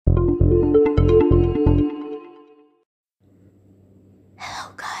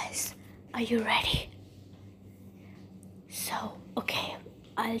Are you ready? So, okay,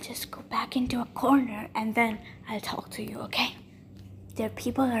 I'll just go back into a corner and then I'll talk to you, okay? There are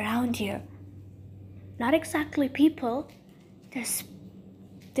people around here. Not exactly people.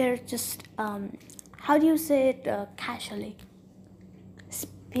 They're just, how do you say it casually?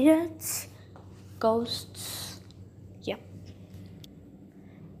 Spirits? Ghosts? Yep.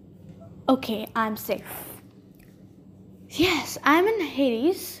 Okay, I'm safe. Yes, I'm in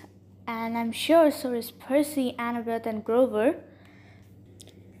Hades, and I'm sure so is Percy, Annabeth, and Grover.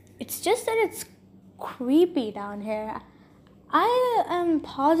 It's just that it's creepy down here. I am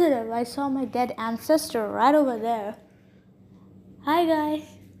positive I saw my dead ancestor right over there. Hi guys.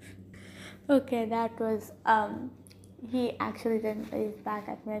 Okay, that was he actually didn't wave back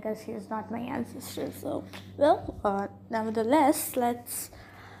at me because he is not my ancestor. So, nevertheless,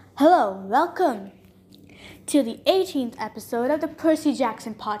 hello, welcome to the 18th episode of the Percy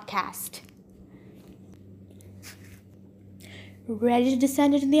Jackson podcast. Ready to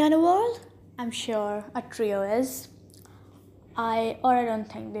descend into the Underworld? I'm sure a trio is. I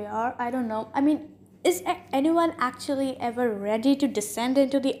don't think they are. I don't know. I mean, is anyone actually ever ready to descend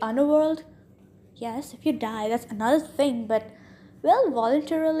into the Underworld? Yes, if you die, that's another thing. But,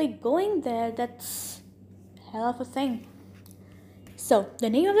 voluntarily going there, that's hell of a thing. So, the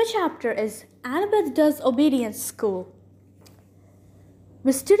name of the chapter is Annabeth Does Obedience School.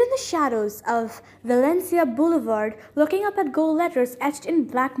 We stood in the shadows of Valencia Boulevard looking up at gold letters etched in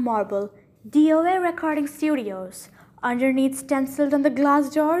black marble, DOA Recording Studios. Underneath, stenciled on the glass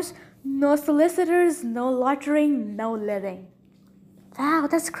doors, no solicitors, no loitering, no living. Wow,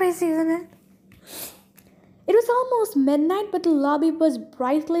 that's crazy, isn't it? It was almost midnight, but the lobby was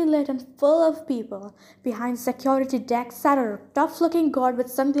brightly lit and full of people. Behind security deck sat a tough-looking guard with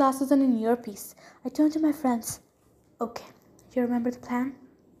sunglasses and an earpiece. I turned to my friends. Okay, you remember the plan?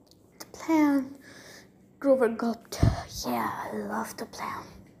 The plan? Grover gulped. Yeah, I love the plan.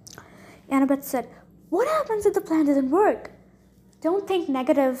 Annabeth said, what happens if the plan doesn't work? Don't think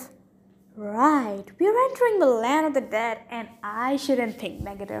negative. Right, we're entering the land of the dead, and I shouldn't think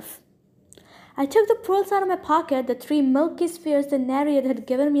negative. I took the pearls out of my pocket, the 3 milky spheres the narrator had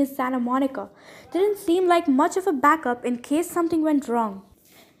given me in Santa Monica. Didn't seem like much of a backup in case something went wrong.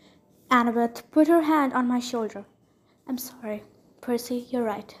 Annabeth put her hand on my shoulder. I'm sorry, Percy, you're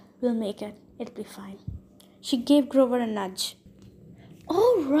right. We'll make it. It'll be fine. She gave Grover a nudge.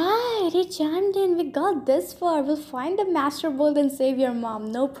 All right, he chimed in. We got this far. We'll find the Master Bolt and save your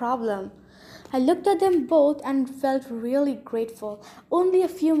mom. No problem. I looked at them both and felt really grateful. Only a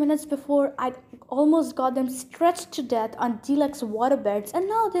few minutes before, I'd almost got them stretched to death on deluxe waterbeds, and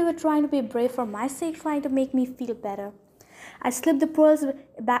now they were trying to be brave for my sake, trying to make me feel better. I slipped the pearls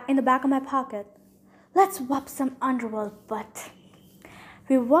back in the back of my pocket. Let's whoop some Underworld butt.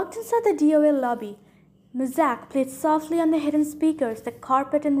 We walked inside the DOA lobby. Music played softly on the hidden speakers. The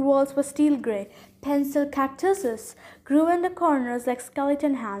carpet and walls were steel gray. Pencil cactuses grew in the corners like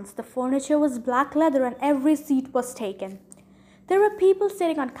skeleton hands. The furniture was black leather and every seat was taken. There were people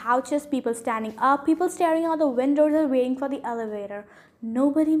sitting on couches, people standing up, people staring out the windows and waiting for the elevator.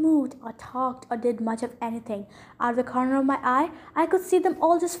 Nobody moved or talked or did much of anything. Out of the corner of my eye, I could see them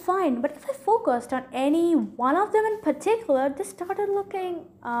all just fine. But if I focused on any one of them in particular, they started looking,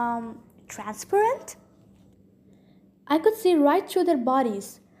 transparent. I could see right through their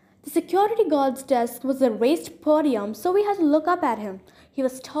bodies. The security guard's desk was a raised podium, so we had to look up at him. He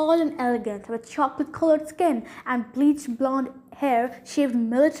was tall and elegant, with chocolate-colored skin and bleached blonde hair shaved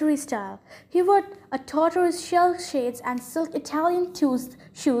military style. He wore a tortoise shell shades and silk Italian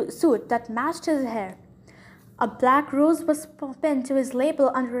suit that matched his hair. A black rose was pinned to his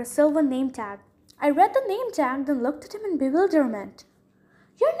lapel under a silver name tag. I read the name tag, then looked at him in bewilderment.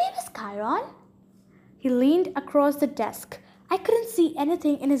 Your name is Charon? He leaned across the desk. I couldn't see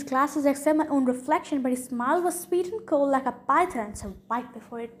anything in his glasses except my own reflection, but his smile was sweet and cold like a python, so bite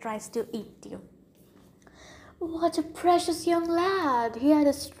before it tries to eat you. What a precious young lad. He had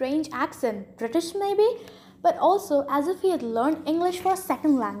a strange accent, British maybe, but also as if he had learned English for a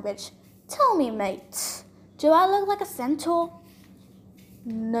second language. Tell me, mate, do I look like a centaur?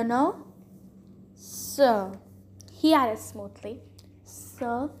 No. So, he added smoothly.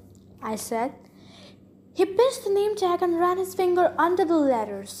 So, I said. He pinched the name tag and ran his finger under the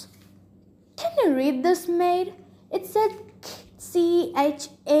letters. Can you read this, maid? It said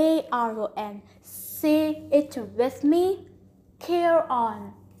Charon. Say it with me.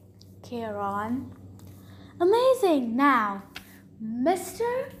 Charon. Charon. Amazing. Now,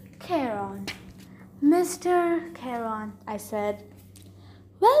 Mr. Charon. Mr. Charon, I said.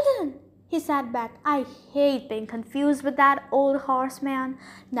 Well done. He sat back. I hate being confused with that old horseman.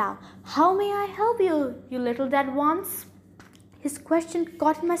 Now, how may I help you, you little dead ones? His question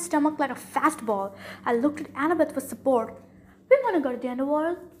caught in my stomach like a fastball. I looked at Annabeth for support. We want to go to the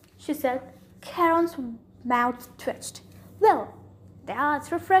Underworld, she said. Charon's mouth twitched. Well,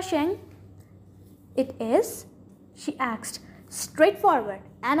 that's refreshing. It is? She asked, straightforward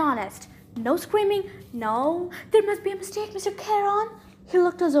and honest. No screaming. No, there must be a mistake, Mr. Charon. He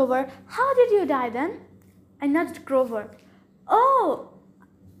looked us over. How did you die then? I nudged Grover. Oh,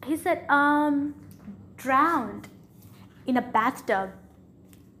 he said, drowned in a bathtub.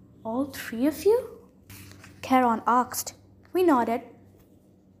 All three of you? Charon asked. We nodded.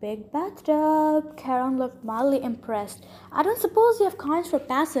 Big bathtub. Charon looked mildly impressed. I don't suppose you have coins for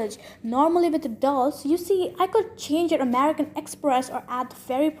passage. Normally with adults, you see, I could change at American Express or add the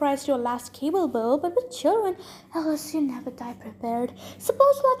ferry price to your last cable bill, but with children, Alice, you never die prepared.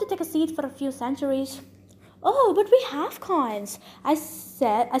 Suppose we'll have to take a seat for a few centuries. Oh, but we have coins. I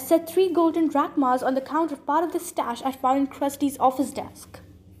set 3 golden drachmas on the counter, part of the stash I found in Krusty's office desk.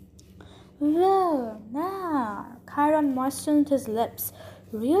 Well, now, Chiron moistened his lips.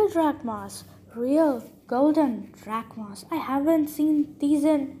 Real drachmas, real golden drachmas. I haven't seen these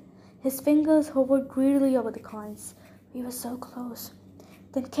in. His fingers hovered greedily over the coins. We were so close.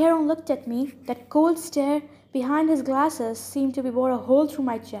 Then Charon looked at me. That cold stare behind his glasses seemed to bore a hole through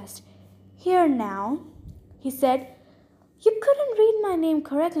my chest. Here now, he said, you couldn't read my name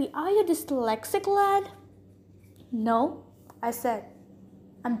correctly. Are you dyslexic, lad? No, I said.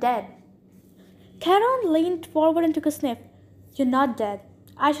 I'm dead. Charon leaned forward and took a sniff. You're not dead.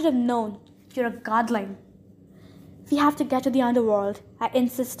 I should have known. You're a godling. We have to get to the Underworld, I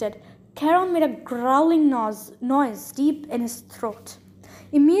insisted. Charon made a growling noise deep in his throat.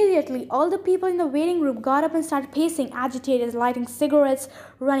 Immediately, all the people in the waiting room got up and started pacing, agitated, lighting cigarettes,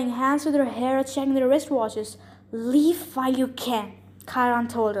 running hands through their hair, checking their wristwatches. Leave while you can, Chiron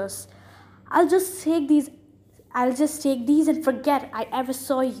told us. I'll just take these and forget I ever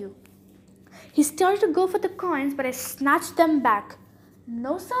saw you. He started to go for the coins, but I snatched them back.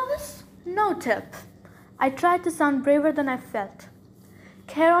 No service, no tip. I tried to sound braver than I felt.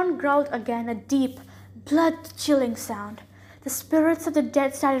 Charon growled again, a deep, blood-chilling sound. The spirits of the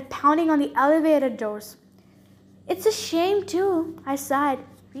dead started pounding on the elevator doors. It's a shame, too, I sighed.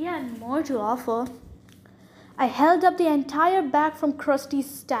 We had more to offer. I held up the entire bag from Krusty's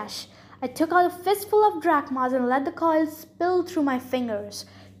stash. I took out a fistful of drachmas and let the coins spill through my fingers.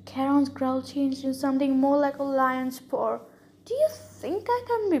 Charon's growl changed into something more like a lion's roar. Do you think I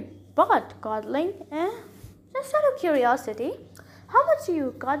can be bought, godling? Just out of curiosity. How much do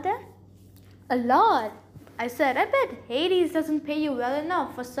you got there? A lot, I said. I bet Hades doesn't pay you well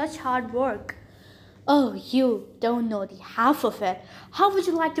enough for such hard work. Oh, you don't know the half of it. How would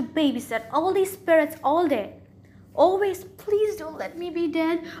you like to babysit all these spirits all day? Always, please don't let me be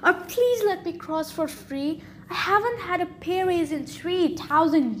dead, or please let me cross for free. I haven't had a pay raise in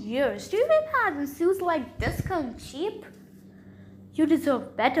 3,000 years. Do you imagine suits like this come cheap? You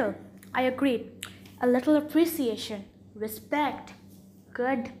deserve better, I agreed. A little appreciation, respect,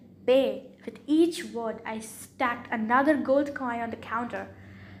 good pay. With each word, I stacked another gold coin on the counter.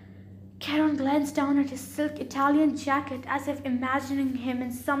 Charon glanced down at his silk Italian jacket as if imagining him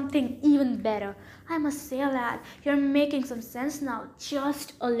in something even better. I must say, lad, you're making some sense now,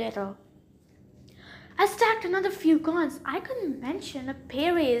 just a little. I stacked another few coins. I couldn't mention a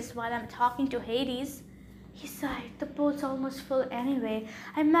pay raise while I'm talking to Hades. He sighed. The boat's almost full anyway.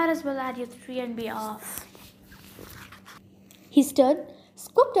 I might as well add you 3 and be off. He stood,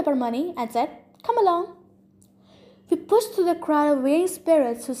 scooped up our money, and said, come along. We pushed through the crowd of waiting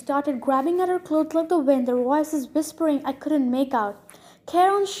spirits who started grabbing at our clothes like the wind, their voices whispering I couldn't make out.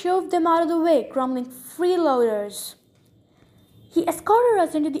 Charon shoved them out of the way, grumbling freeloaders. He escorted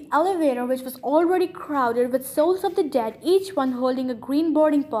us into the elevator, which was already crowded with souls of the dead, each one holding a green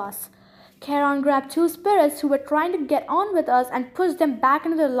boarding pass. Charon grabbed 2 spirits who were trying to get on with us and pushed them back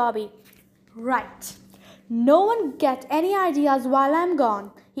into the lobby. Right. No one get any ideas while I'm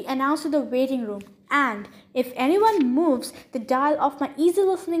gone, he announced to the waiting room. And if anyone moves the dial of my easy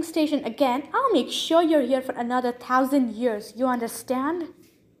listening station again, I'll make sure you're here for another 1,000 years. You understand?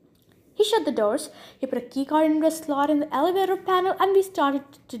 He shut the doors. He put a keycard into a slot in the elevator panel and we started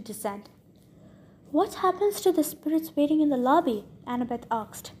to descend. What happens to the spirits waiting in the lobby? Annabeth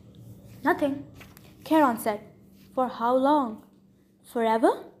asked. Nothing, Charon said. For how long? Forever?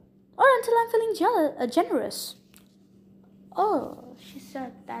 Or until I'm feeling generous? Oh, she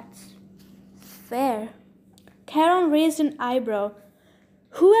said, that's fair. Charon raised an eyebrow.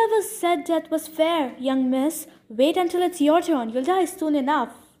 Whoever said that was fair, young miss? Wait until it's your turn. You'll die soon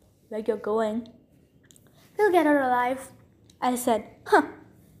enough. where you're going. We'll get her alive. I said, huh.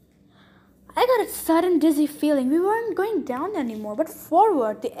 I got a sudden dizzy feeling. We weren't going down anymore, but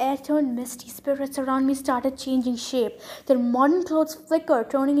forward. The air turned misty. Spirits around me started changing shape. Their modern clothes flickered,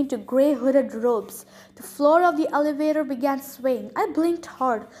 turning into grey hooded robes. The floor of the elevator began swaying. I blinked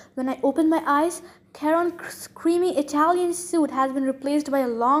hard. When I opened my eyes, Charon's creamy Italian suit had been replaced by a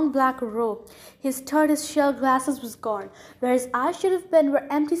long black robe. His tortoise-shell glasses was gone. Where his eyes should have been were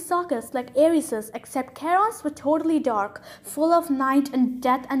empty sockets like Ares's, except Charon's were totally dark, full of night and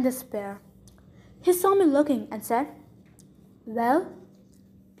death and despair. He saw me looking and said, "Well,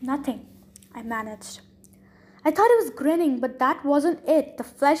 nothing," I managed. I thought he was grinning, but that wasn't it. The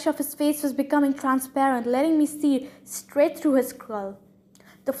flesh of his face was becoming transparent, letting me see straight through his skull.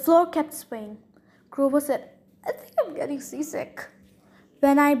 The floor kept swaying. Grover said, "I think I'm getting seasick."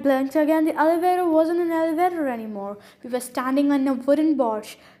 When I blinked again, the elevator wasn't an elevator anymore. We were standing on a wooden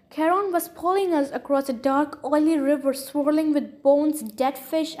barge. Charon was pulling us across a dark, oily river swirling with bones, dead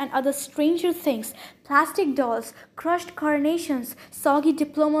fish, and other stranger things. Plastic dolls, crushed carnations, soggy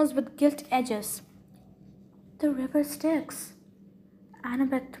diplomas with gilt edges. "The river sticks,"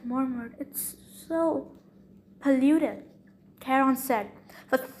 Annabeth murmured. "It's so polluted." Charon said,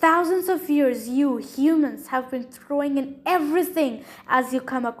 "For thousands of years, you humans have been throwing in everything as you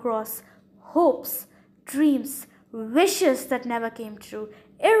come across. Hopes, dreams, wishes that never came true.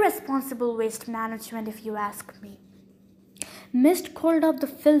 Irresponsible waste management, if you ask me." Mist curled up the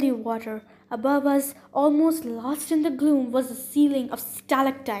filthy water. Above us, almost lost in the gloom, was a ceiling of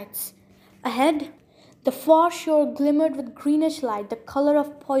stalactites. Ahead, the far shore glimmered with greenish light, the color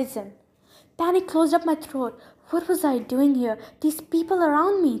of poison. Panic closed up my throat. What was I doing here? These people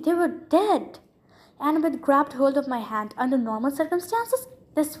around me, they were dead. Annabeth grabbed hold of my hand. Under normal circumstances,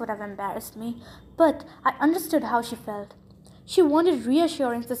 this would have embarrassed me, but I understood how she felt. She wanted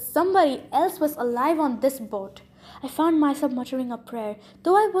reassurance that somebody else was alive on this boat. I found myself muttering a prayer,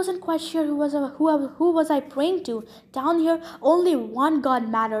 though I wasn't quite sure who was I praying to. Down here, only one God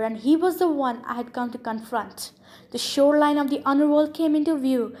mattered, and he was the one I had come to confront. The shoreline of the Underworld came into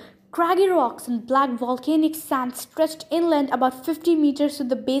view. Craggy rocks and black volcanic sand stretched inland about 50 meters to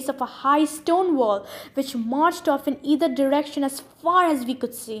the base of a high stone wall, which marched off in either direction as far as we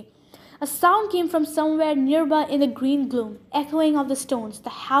could see. A sound came from somewhere nearby in the green gloom, echoing of the stones, the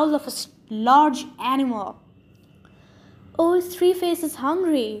howl of a large animal. "Oh, is Three Faces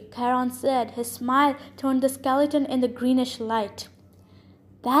hungry?" Charon said. His smile turned the skeleton in the greenish light.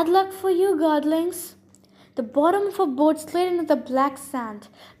 "Bad luck for you, godlings." The bottom of a boat slid into the black sand.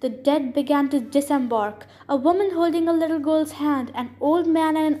 The dead began to disembark. A woman holding a little girl's hand, an old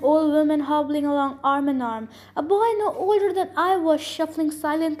man and an old woman hobbling along arm in arm, a boy no older than I was shuffling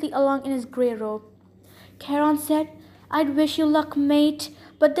silently along in his grey robe. Charon said, "I'd wish you luck, mate,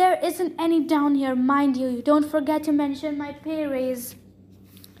 but there isn't any down here, mind you. Don't forget to mention my pay raise."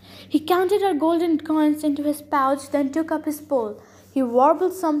 He counted our golden coins into his pouch, then took up his pole. He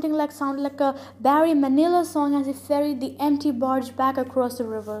warbled something sounded like a Barry Manilow song as he ferried the empty barge back across the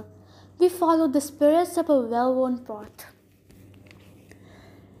river. We followed the spirits up a well-worn path.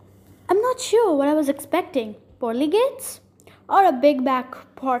 I'm not sure what I was expecting. Pearly gates? Or a big back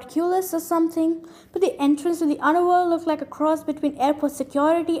portcullis or something. But the entrance to the Underworld looked like a cross between airport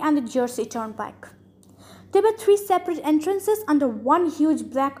security and the Jersey Turnpike. There were 3 separate entrances under one huge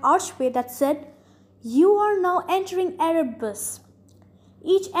black archway that said, "You are now entering Erebus."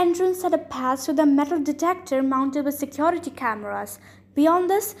 Each entrance had a pass to the metal detector mounted with security cameras.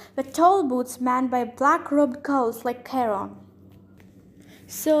 Beyond this were tall booths manned by black-robed cults like Charon.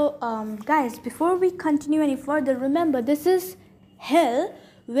 So, guys, before we continue any further, remember this is hell,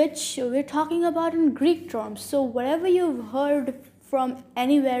 which we're talking about in Greek terms. So, whatever you've heard from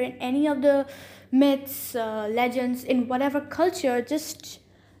anywhere in any of the myths, legends, in whatever culture, just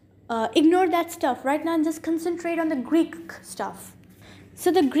ignore that stuff right now and just concentrate on the Greek stuff. So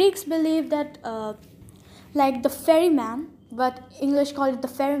the Greeks believed that, like the ferryman, but English called it the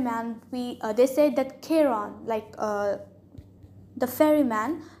ferryman. They say that Charon, the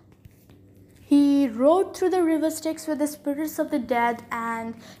ferryman, he rode through the river Styx with the spirits of the dead,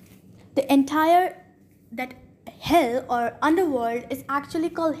 and the entire that hell or underworld is actually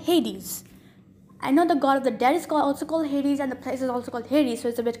called Hades. I know the god of the dead is also called Hades, and the place is also called Hades, so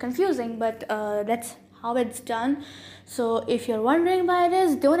it's a bit confusing, but that's how it's done. So if you're wondering why it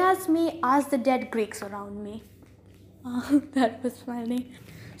is, don't ask me, ask the dead Greeks around me. That was funny.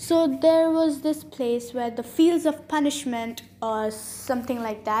 So there was this place where the fields of punishment or something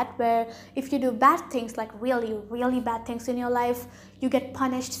like that, where if you do bad things, like really, really bad things in your life, you get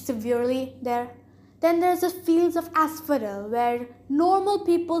punished severely there. Then there's the fields of asphodel, where normal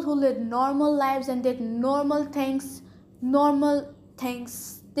people who lived normal lives and did normal things,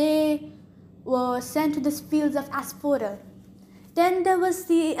 they were sent to these fields of asphodel. Then there was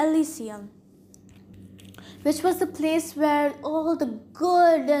the Elysium, which was the place where all the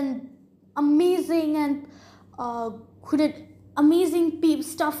good and amazing and who did amazing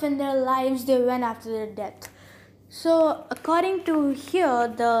stuff in their lives, they went after their death. So according to here,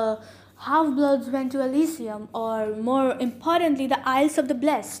 the half-bloods went to Elysium, or more importantly, the Isles of the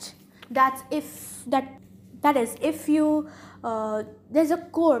Blessed. That is if you there's a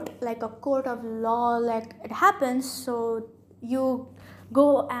court, like a court of law, like it happens. So you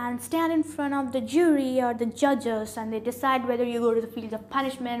go and stand in front of the jury or the judges, and they decide whether you go to the fields of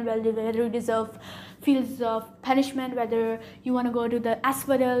punishment, whether you deserve fields of punishment, whether you want to go to the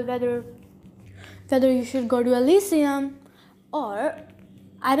asphodel, whether you should go to Elysium, or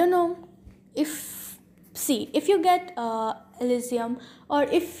I don't know. If you get Elysium, or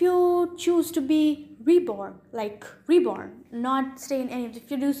if you choose to be reborn, not stay in any.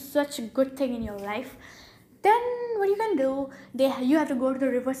 If you do such a good thing in your life, then what you can do, you have to go to the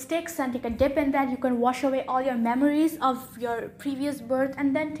river Styx and take a dip in that. You can wash away all your memories of your previous birth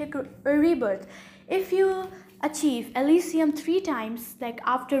and then take a rebirth. If you achieve Elysium 3 times, like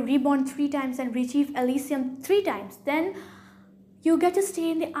after reborn 3 times and achieve Elysium 3 times, then you get to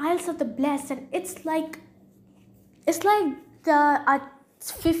stay in the Isles of the Blessed, and it's like a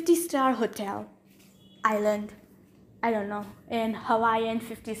 50-star hotel island. I don't know, in Hawaiian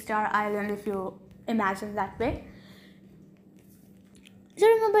 50-star island, if you imagine that way. So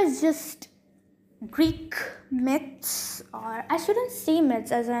remember, it's just Greek myths, or I shouldn't say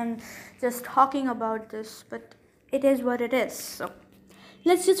myths as I'm just talking about this, but it is what it is. So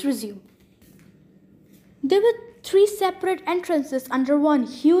let's just resume. There were 3 separate entrances under one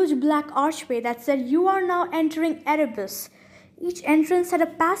huge black archway that said, "You are now entering Erebus." Each entrance had a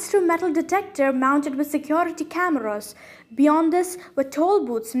pass-through metal detector mounted with security cameras. Beyond this were toll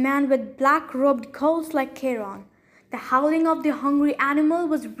booths manned with black-robed cults like Charon. The howling of the hungry animal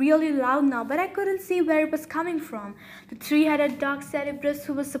was really loud now, but I couldn't see where it was coming from. The 3-headed dark Cerberus,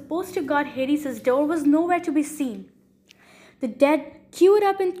 who was supposed to guard Hades' door, was nowhere to be seen. The dead queued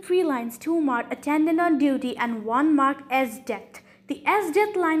up in 3 lines, 2 marked attendant on duty and 1 marked as death. The as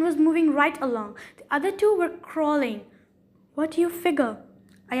death line was moving right along. The other 2 were crawling. "What do you figure?"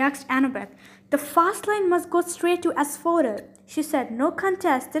 I asked Annabeth. "The fast line must go straight to asphodel," she said. "No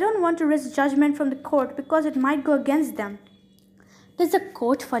contest. They don't want to risk judgment from the court because it might go against them." "There's a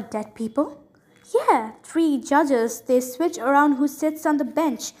court for dead people?" "Yeah, 3 judges. They switch around who sits on the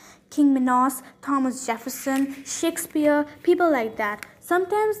bench. King Minos, Thomas Jefferson, Shakespeare, people like that.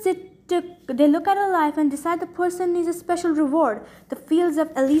 Sometimes they look at a life and decide the person needs a special reward, the fields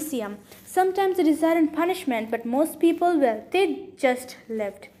of Elysium. Sometimes they decide on punishment, but most people, well, they just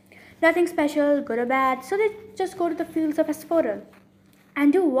lived. Nothing special, good or bad, so they just go to the fields of asphodel."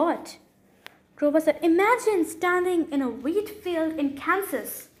 "And do what?" Grover said, "Imagine standing in a wheat field in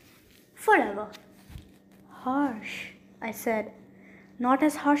Kansas. Forever." "Harsh," I said. "Not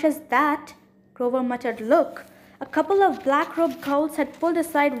as harsh as that," Grover muttered. "Look." A couple of black-robed cults had pulled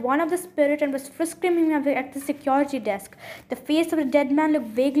aside one of the spirit and was frisking him at the security desk. The face of the dead man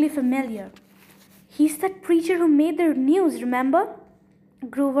looked vaguely familiar. "He's that preacher who made the news, remember?"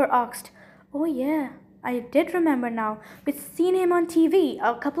 Grover asked. "Oh yeah, I did remember now. We'd seen him on TV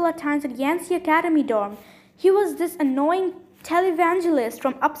a couple of times at Yancey Academy dorm. He was this annoying televangelist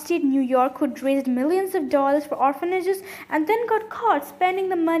from upstate New York who'd raised millions of dollars for orphanages and then got caught spending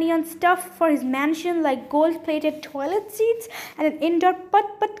the money on stuff for his mansion like gold-plated toilet seats and an indoor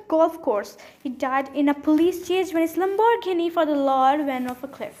putt-putt golf course. He died in a police chase when his Lamborghini for the Lord went off a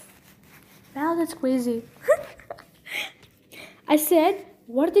cliff." "Well, that's crazy." I said,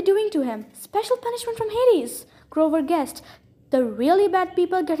 "What are they doing to him?" "Special punishment from Hades," Grover guessed. "The really bad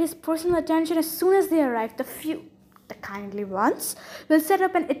people get his personal attention as soon as they arrive. The kindly ones, will set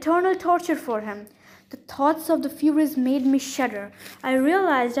up an eternal torture for him." The thoughts of the Furies made me shudder. I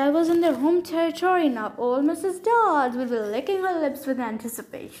realized I was in their home territory now. Old Mrs. Dodds would be licking her lips with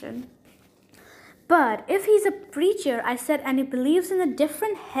anticipation. "But if he's a preacher," I said, "and he believes in a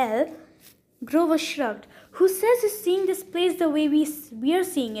different hell," Grover shrugged. "Who says he's seeing this place the way we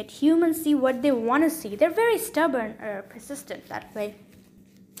are seeing it? Humans see what they want to see. They're very stubborn or persistent that way."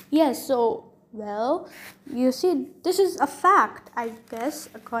 "Yes, so... Well, you see, this is a fact, I guess,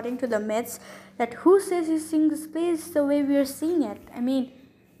 according to the myths, that who says he's seeing this place the way we are seeing it? I mean,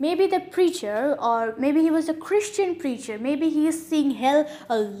 maybe the preacher, or maybe he was a Christian preacher, maybe he is seeing hell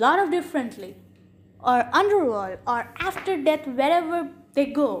a lot of differently, or underworld, or after death, wherever they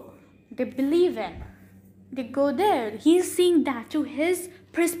go, they believe in. they go there. He's seeing that to his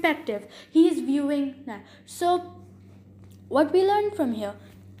perspective. He is viewing that. So what we learn from here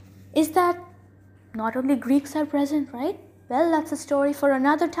is that not only Greeks are present, right? Well, that's a story for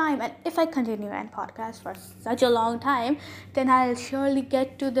another time. And if I continue and podcast for such a long time, then I'll surely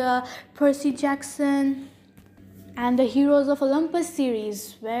get to the Percy Jackson and the Heroes of Olympus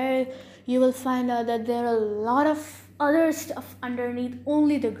series, where you will find out that there are a lot of other stuff underneath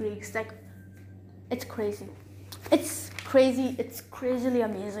only the Greeks. Like, it's crazy. It's crazy. It's crazily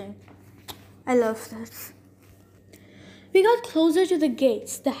amazing. I love this. We got closer to the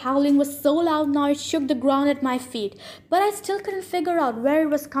gates. The howling was so loud now it shook the ground at my feet, but I still couldn't figure out where it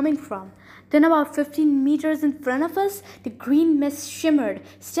was coming from. Then about 15 meters in front of us, the green mist shimmered.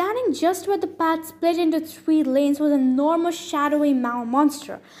 Standing just where the path split into 3 lanes was an enormous shadowy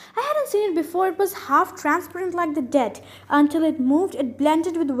monster. I hadn't seen it before. It was half transparent like the dead. Until it moved, it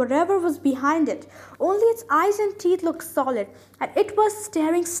blended with whatever was behind it. Only its eyes and teeth looked solid, and it was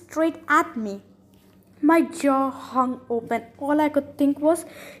staring straight at me. My jaw hung open. All I could think was,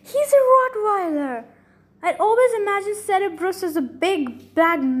 he's a Rottweiler. I'd always imagined Cerberus as a big,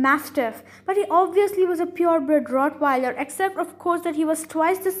 black mastiff, but he obviously was a purebred Rottweiler, except of course that he was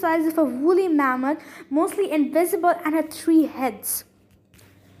twice the size of a woolly mammoth, mostly invisible, and had 3 heads.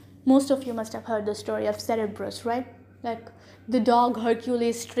 Most of you must have heard the story of Cerberus, right? Like the dog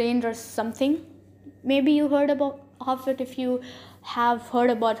Hercules trained or something. Maybe you heard of it if you have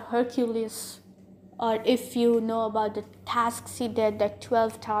heard about Hercules. Or if you know about the tasks he did, like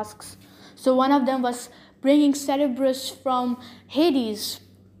 12 tasks. So one of them was bringing Cerberus from Hades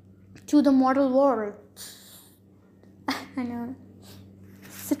to the mortal world. I know.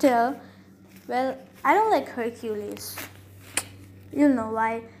 Still, well, I don't like Hercules. You'll know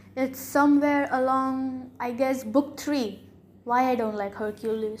why. It's somewhere along, I guess, book 3. Why I don't like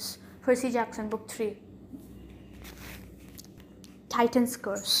Hercules. Percy Jackson, book 3. Titan's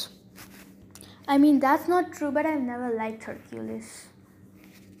Curse. I mean, that's not true, but I've never liked Hercules.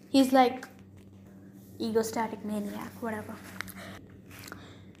 He's like egostatic maniac, whatever.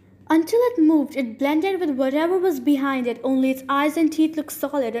 Until it moved, it blended with whatever was behind it. Only its eyes and teeth looked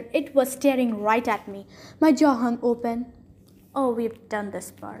solid, and it was staring right at me. My jaw hung open. Oh, we've done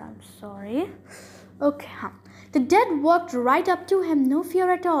this part. I'm sorry. Okay. The dead walked right up to him, no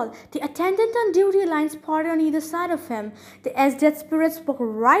fear at all. The attendant on duty lines parted on either side of him. The dead spirits walked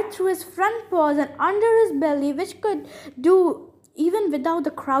right through his front paws and under his belly, which could do even without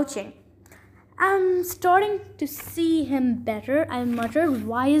the crouching. I'm starting to see him better, I muttered.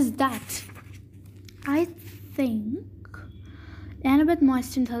 Why is that? I think Annabeth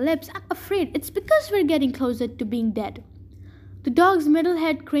moistened her lips. I'm afraid it's because we're getting closer to being dead. The dog's middle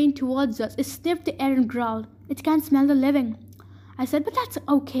head craned towards us. It sniffed the air and growled. It can't smell the living. I said, but that's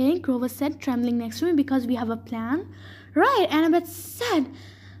okay, Grover said, trembling next to me, because we have a plan. Right, Annabeth said.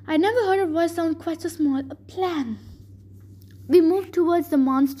 I never heard her voice sound quite so small. A plan. We moved towards the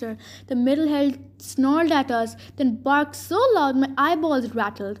monster. The middle head snarled at us, then barked so loud my eyeballs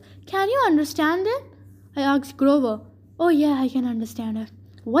rattled. Can you understand it? I asked Grover. Oh yeah, I can understand it.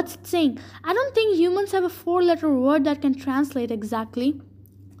 What's it saying? I don't think humans have a 4-letter word that can translate exactly.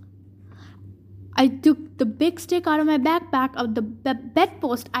 I took the big stick out of my backpack of the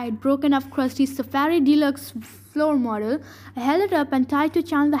bedpost I had broken off Krusty's Safari Deluxe floor model. I held it up and tried to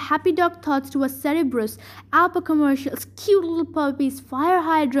channel the happy dog thoughts to a Cerberus, Alpa commercials, cute little puppies, fire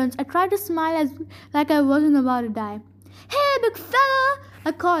hydrants. I tried to smile like I wasn't about to die. Hey, big fella!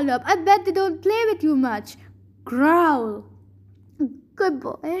 I called up. I bet they don't play with you much. Growl. Good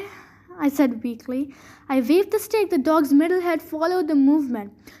boy, I said weakly. I waved the stick. The dog's middle head followed the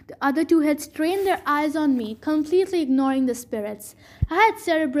movement. The other 2 heads strained their eyes on me, completely ignoring the spirits. I had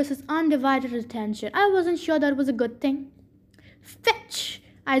Cerberus's undivided attention. I wasn't sure that was a good thing. Fetch!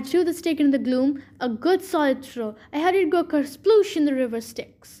 I threw the stick into the gloom, a good solid throw. I had it go kersploosh in the river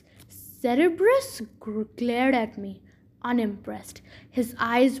Styx. Cerberus glared at me, unimpressed. His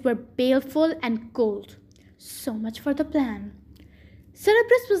eyes were baleful and cold. So much for the plan.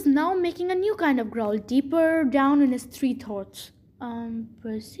 Cerberus was now making a new kind of growl, deeper down in his 3 throats.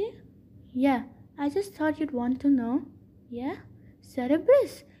 Percy? Yeah, I just thought you'd want to know. Yeah?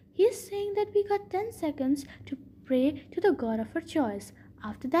 Cerberus, he's saying that we got 10 seconds to pray to the god of our choice.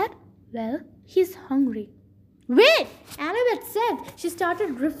 After that, well, he's hungry. Wait! Annabeth said. She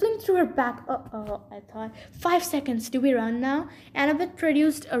started riffling through her back. I thought. 5 seconds. Do we run now? Annabeth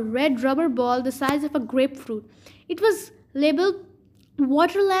produced a red rubber ball the size of a grapefruit. It was labeled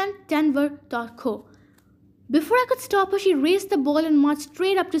waterlanddenver.co. Before I could stop her, she raised the ball and marched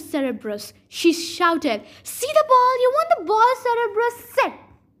straight up to Cerberus. She shouted, See the ball? You want the ball, Cerberus? Sit!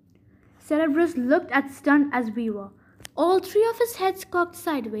 Cerberus looked as stunned as we were. All three of his heads cocked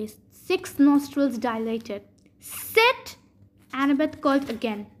sideways, 6 nostrils dilated. "Sit!" Annabeth called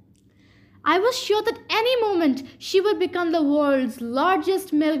again. I was sure that any moment she would become the world's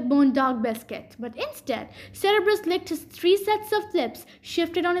largest milk-bone dog biscuit. But instead, Cerberus licked his 3 sets of lips,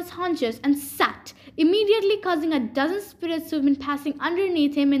 shifted on his haunches, and sat, immediately causing a dozen spirits who've been passing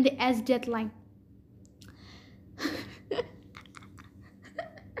underneath him in the S-death line.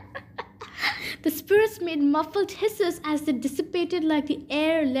 The spirits made muffled hisses as they dissipated like the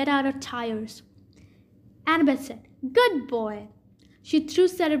air let out of tires. Annabeth said, "Good boy." She threw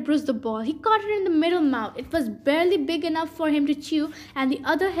Cerberus the ball. He caught it in the middle mouth. It was barely big enough for him to chew, and the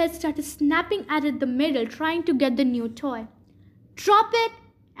other head started snapping at it the middle, trying to get the new toy. "Drop it,"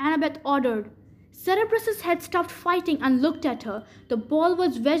 Annabeth ordered. Cerberus's head stopped fighting and looked at her. The ball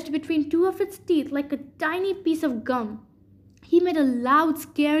was wedged between 2 of its teeth like a tiny piece of gum. He made a loud,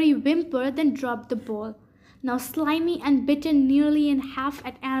 scary whimper, then dropped the ball, now slimy and bitten nearly in half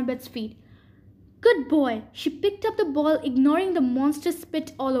at Annabeth's feet. "Good boy." She picked up the ball, ignoring the monster's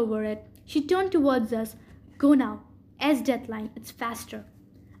spit all over it. She turned towards us. "Go now. S-death line. It's faster."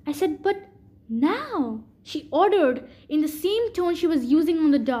 I said, "But now," she ordered in the same tone she was using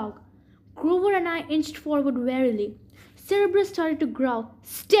on the dog. Grover and I inched forward warily. Cerberus started to growl.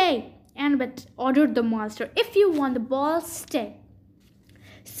 "Stay," Annabeth ordered the monster. "If you want the ball, stay."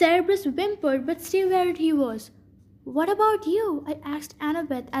 Cerberus whimpered, but stayed where he was. "What about you?" I asked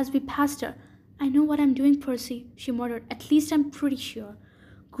Annabeth as we passed her. "I know what I'm doing, Percy," she muttered. "At least I'm pretty sure."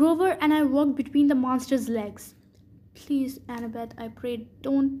 Grover and I walked between the monster's legs. "Please, Annabeth," I prayed,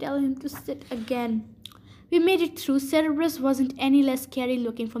 "don't tell him to sit again." We made it through. Cerberus wasn't any less scary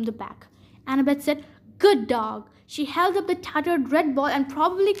looking from the back. Annabeth said, "Good dog." She held up the tattered red ball and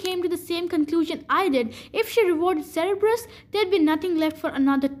probably came to the same conclusion I did. If she rewarded Cerberus, there'd be nothing left for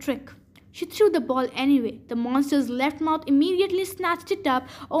another trick. She threw the ball anyway. The monster's left mouth immediately snatched it up,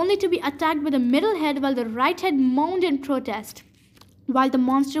 only to be attacked by the middle head while the right head moaned in protest. While the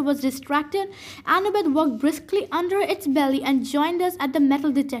monster was distracted, Annabeth walked briskly under its belly and joined us at the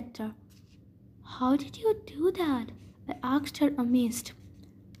metal detector. "How did you do that?" I asked her, amazed.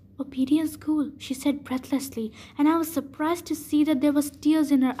 "Obedience school," she said breathlessly, and I was surprised to see that there was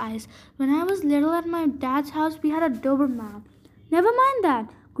tears in her eyes. "When I was little at my dad's house, we had a Doberman." "Never mind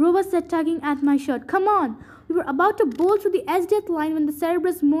that," Grover said, tugging at my shirt. "Come on." We were about to bolt through the S-death line when the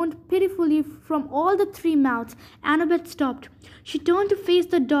Cerberus moaned pitifully from all the 3 mouths. Annabeth stopped. She turned to face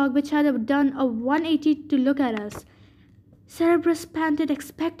the dog, which had done a 180 to look at us. Cerberus panted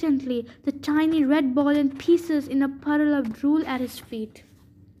expectantly, the tiny red ball in pieces in a puddle of drool at his feet.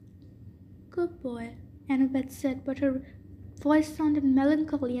 "Good boy," Annabeth said, but her voice sounded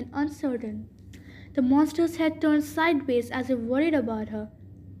melancholy and uncertain. The monster's head turned sideways as if worried about her.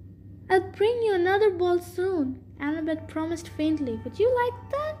 "I'll bring you another ball soon," Annabeth promised faintly. "Would you like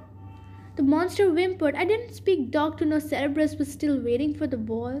that?" The monster whimpered. I didn't speak dog to know Cerberus was still waiting for the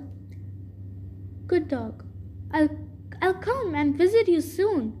ball. "Good dog. I'll come and visit you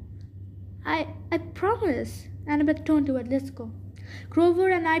soon. I promise." Annabeth turned toward "Let's go." Grover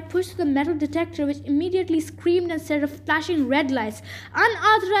and I pushed the metal detector, which immediately screamed and started flashing red lights.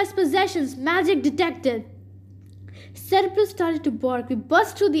 "Unauthorized possessions! Magic detected!" Cerberus started to bark. We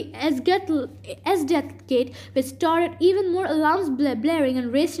burst through the S-death gate, which started even more alarms blaring,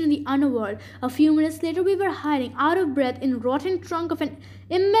 and raced into the Underworld. A few minutes later, we were hiding, out of breath, in the rotten trunk of an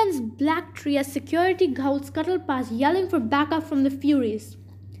immense black tree as security guards scuttled past, yelling for backup from the Furies.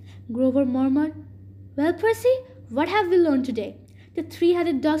 Grover murmured, "Well, Percy, what have we learned today? The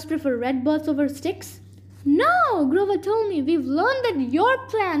 3-headed dogs prefer red balls over sticks?" "No," Grover told me. "We've learned that your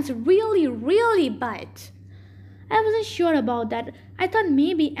plans really, really bite." I wasn't sure about that. I thought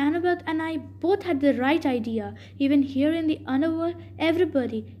maybe Annabeth and I both had the right idea. Even here in the Underworld,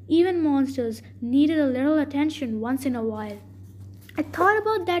 everybody, even monsters, needed a little attention once in a while. I thought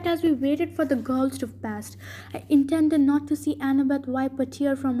about that as we waited for the girls to pass. I intended not to see Annabeth wipe a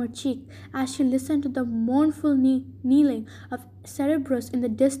tear from her cheek as she listened to the mournful kneeling of Cerberus in the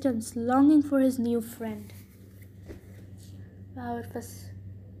distance, longing for his new friend. Wow,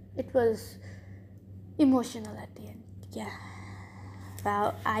 it was emotional at the end. Yeah.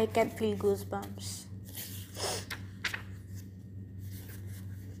 Wow, I can feel goosebumps.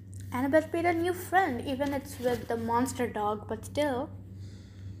 Annabeth made a new friend, even it's with the monster dog, but still,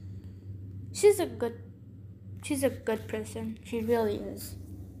 she's a good person. She really is.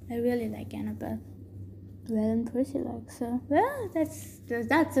 I really like Annabeth. Well, and Percy likes her. Well,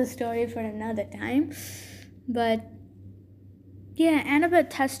 that's a story for another time. But yeah,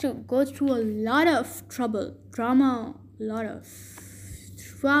 Annabeth has to go through a lot of trouble, drama,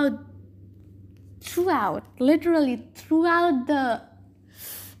 throughout literally throughout the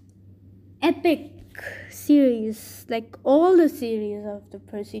epic series, like all the series of the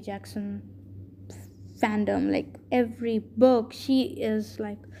Percy Jackson fandom, like every book, she is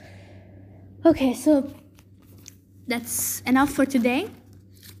like, okay, so that's enough for today.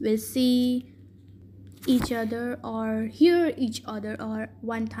 We'll see each other or hear each other, or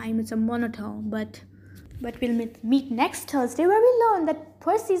one time it's a monotone, but we'll meet next Thursday, where we learn that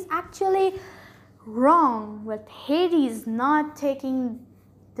Percy is actually wrong with Hades not taking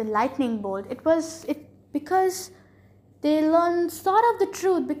the lightning bolt. It because they sort of the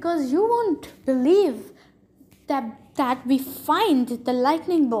truth, because you won't believe that we find the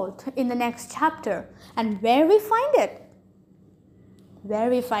lightning bolt in the next chapter, and where we find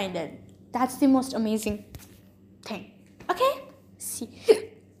it. That's the most amazing thing. Okay? See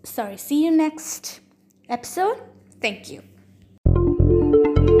you next episode. Thank you.